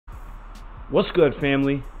What's good,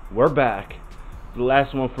 family? We're back. The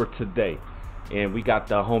last one for today. And we got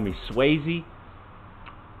the homie Swayze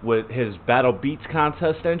with his BattlBeats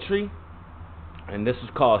contest entry. And this is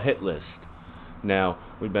called Hit List. Now,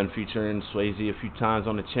 we've been featuring Swayze a few times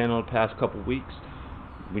on the channel the past couple weeks.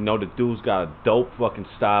 We know the dude's got a dope fucking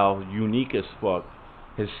style, unique as fuck.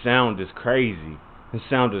 His sound is crazy. His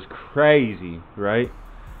sound is crazy, right?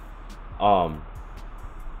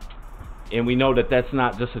 And we know that that's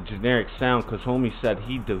not just a generic sound, because homie said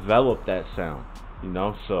he developed that sound, you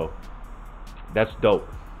know, so that's dope.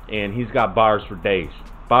 And he's got bars for days.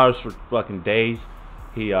 Bars for fucking days.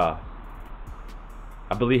 He I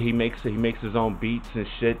believe he makes his own beats and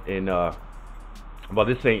shit, and well,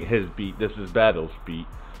 this ain't his beat, this is Battle's beat,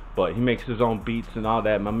 but he makes his own beats and all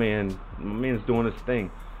that. My man's doing his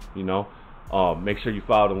thing, you know. Make sure you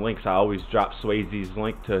follow the links. I always drop Swayze's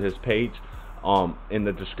link to his page in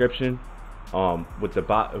the description. With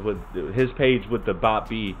his page with the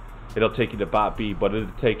BotB, it'll take you to BotB, but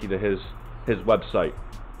it'll take you to his website.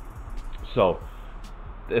 So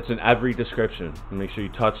it's in every description. Make sure you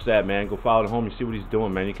touch that, man. Go follow the homie, see what he's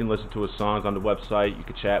doing, man. You can listen to his songs on the website. You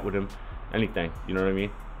can chat with him, anything. You know what I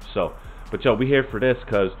mean? So, but yo, we here for this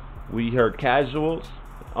because we heard Casual's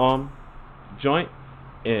joint,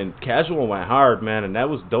 and Casual went hard, man, and that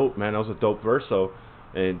was dope, man. That was a dope verso,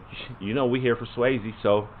 and you know we here for Swayze,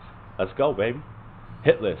 so let's go, baby.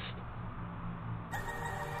 Hit list.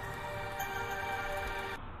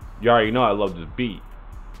 You already know I love this beat.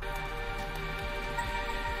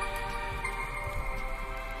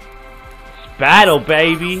 It's battle,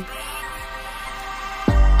 baby.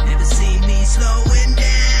 Never see me slowing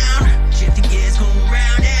down. Shifting gears, going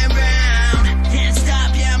round and round. Can't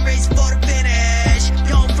stop, yeah, I'm racing for the finish.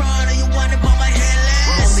 Don't front or you wind up on my hit list.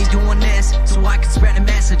 I'm only doing this so I can spread a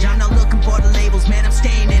message. I'm not looking for the labels, man. I'm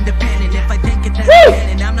staying independent. If I think it, then I'm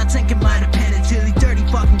in. I'm not taking my dependence till these dirty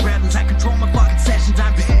fucking rebels. I control my fucking sessions.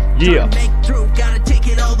 I'm trying to make through, gotta take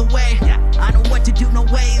it all the way. I know what to do, no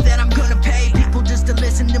way that I'm gonna pay people just to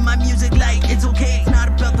listen to my music. Like it's okay, it's not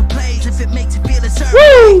about the plays if it makes you feel a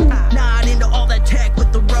certain way. Not into all that tech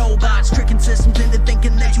with the robots, tricking systems into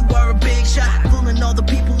thinking that you are a big shot. Fooling all the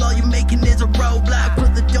people, all you're making is a roadblock for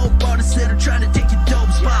the dope artists that are trying to take your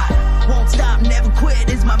dope spot. Won't stop, never quit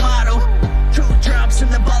is my motto. Truth drops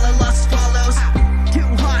and the ball I lost follows. Too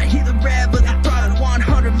hot, hear the rev of the throttle.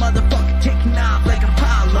 100 motherfucker taking off like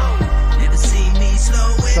Apollo. Never see me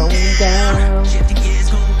slowing down. Shifting gears,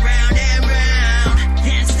 going round and round.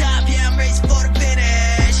 Can't stop, yeah, I'm racing for the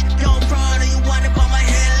finish. Don't front or you wind up on my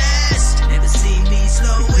hit list. Never see me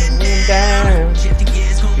slowing down. Shifting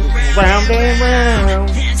gears, going round and round.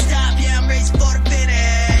 Can't stop, yeah, I'm racing for the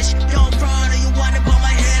finish. Don't front or you wind up on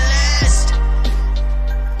my hit list.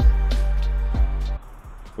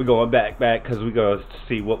 We're going back because we're going to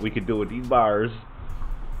see what we could do with these bars,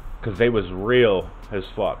 because they was real as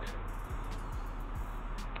fuck.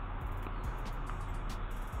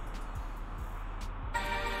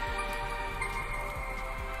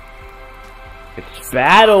 It's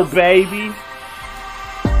battle, baby.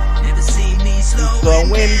 Never see me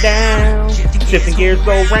Slowing down. Shifting gears,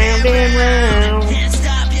 go round and round. Can't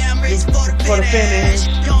stop, yeah, I'm racing for the finish.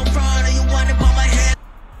 Don't front or you wind up on my head.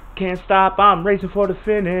 Can't stop, I'm racing for the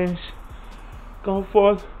finish. Go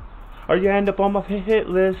forth, or you end up on my hit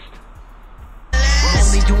list. I'm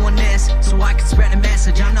only doing this so I can spread a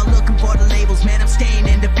message. I'm not looking for the labels, man. I'm staying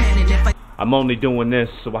independent. I'm only doing this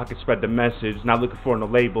so I can spread the message. Not looking for no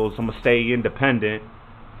labels. I'ma stay independent.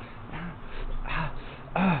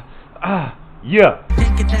 Yeah.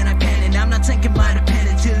 Thinking that I'm penning. I'm not taking my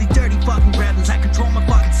dependence till these dirty fucking rebels. I control my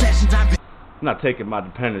fucking sessions. I'm not taking my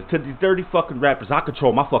dependence to these dirty fucking rappers. I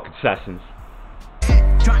control my fucking sessions.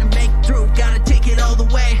 Trying to make through, gotta take it all the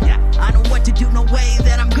way. I know what to do, no way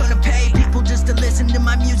that I'm gonna pay people just to listen to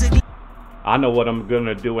my music. I know what I'm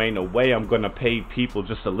gonna do, ain't no way I'm gonna pay people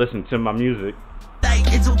just to listen to my music. Like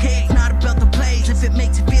it's okay, it's not about the plays if it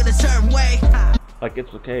makes you feel a certain way. Like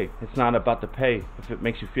it's okay, it's not about the pay if it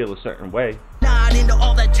makes you feel a certain way. Not into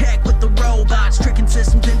all that tech with the robots, tricking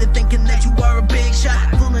systems into thinking that you are a big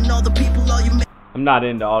shot. Fooling all the people, all you make. I'm not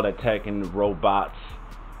into all that tech and the robots.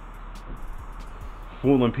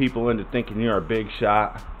 Fooling people into thinking you're a big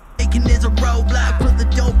shot. Making is a roadblock for the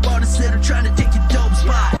dope artists that are trying to take your dope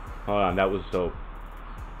spot. Hold on, that was dope.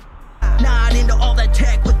 Not into all that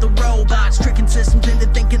tech with the robots, tricking systems into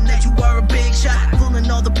thinking that you are a big shot.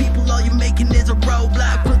 Fooling all the people, all you're making is a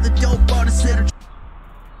roadblock for the dope artists that are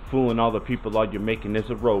fooling all the people, all you're making is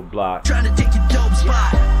a roadblock. Trying to take your dope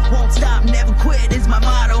spot. Won't stop, never quit is my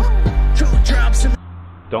motto. Truth drops and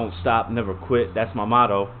don't stop, never quit, that's my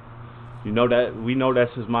motto. You know that, we know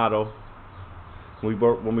that's his motto.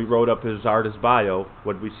 When we wrote up his artist bio,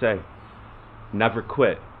 what did we say? Never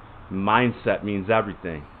quit. Mindset means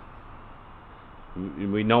everything.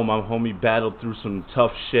 We know my homie battled through some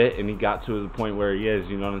tough shit and he got to the point where he is,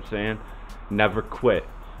 you know what I'm saying? Never quit.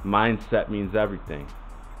 Mindset means everything.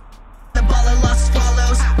 The baller lost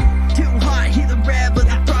follows. Too hot, hear the rev of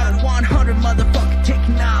the throttle. 100 motherfucker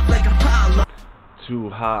taking off like Apollo. Too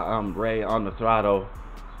hot, I'm Ray on the throttle.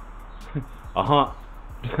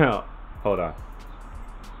 Hold on.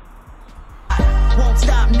 Won't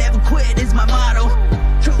stop, never quit is my motto.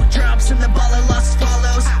 True drops and the baller lost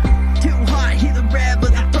follows. Too hot, hear the rev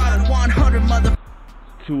of the throttle. 100 motherfucker.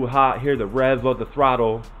 Too hot, hear the rev of the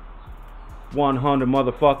throttle. 100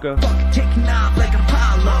 motherfucker. Taking off like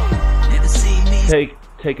Apollo. Never see me.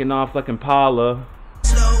 Taking off like Impala.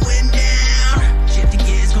 Slowing down. Shifting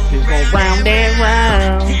gears going round and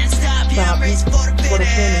round. Can't stop, yeah, I'm racing for the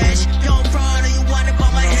finish. Don't front or you wind up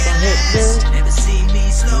on my hit list. Never see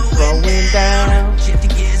me slowing down. Shifting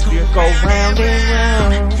gears going round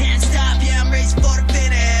and round. Can't stop, yeah, I'm racing for the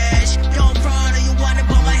finish. Don't front or you wind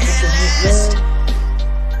up on my hit list.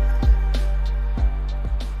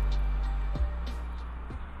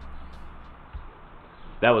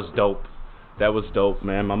 That was dope. That was dope,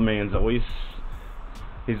 man. My man's always,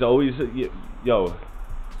 he's always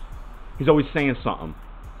saying something.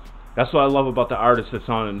 That's what I love about the artists that's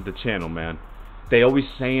on the channel, man. They always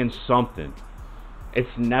saying something.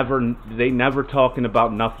 They never talking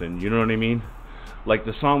about nothing, you know what I mean? Like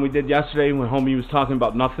the song we did yesterday when homie was talking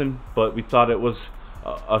about nothing, but we thought it was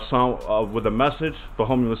a song with a message, but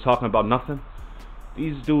homie was talking about nothing.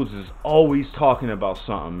 These dudes is always talking about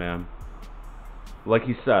something, man. Like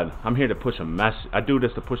he said, I'm here to push a message. I do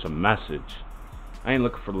this to push a message. I ain't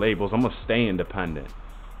looking for labels. I'm gonna stay independent.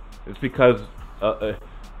 It's because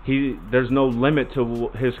there's no limit to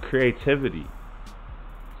his creativity.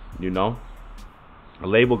 You know, a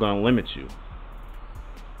label gonna limit you.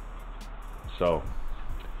 So,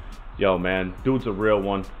 yo, man, dude's a real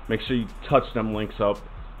one. Make sure you touch them links up.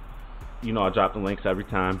 You know I drop the links every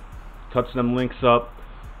time. Touch them links up.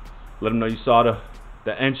 Let them know you saw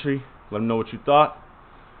the entry. Let them know what you thought.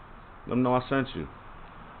 Let them know I sent you.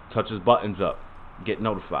 Touch his buttons up. Get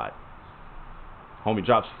notified. Homie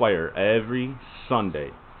drops fire every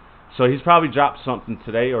Sunday. So he's probably dropped something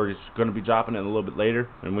today, or he's going to be dropping it a little bit later,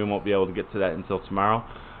 and we won't be able to get to that until tomorrow.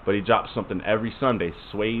 But he drops something every Sunday,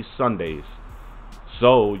 Swayze Sundays.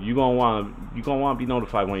 So you gonna want to be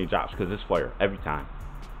notified when he drops, because it's fire every time.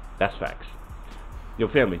 That's facts. Yo,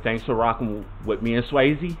 family, thanks for rocking with me and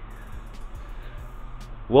Swayze.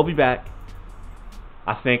 We'll be back.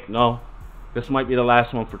 I think, no, this might be the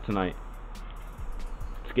last one for tonight.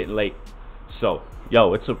 It's getting late. So,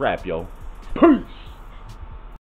 yo, it's a wrap, yo. Peace.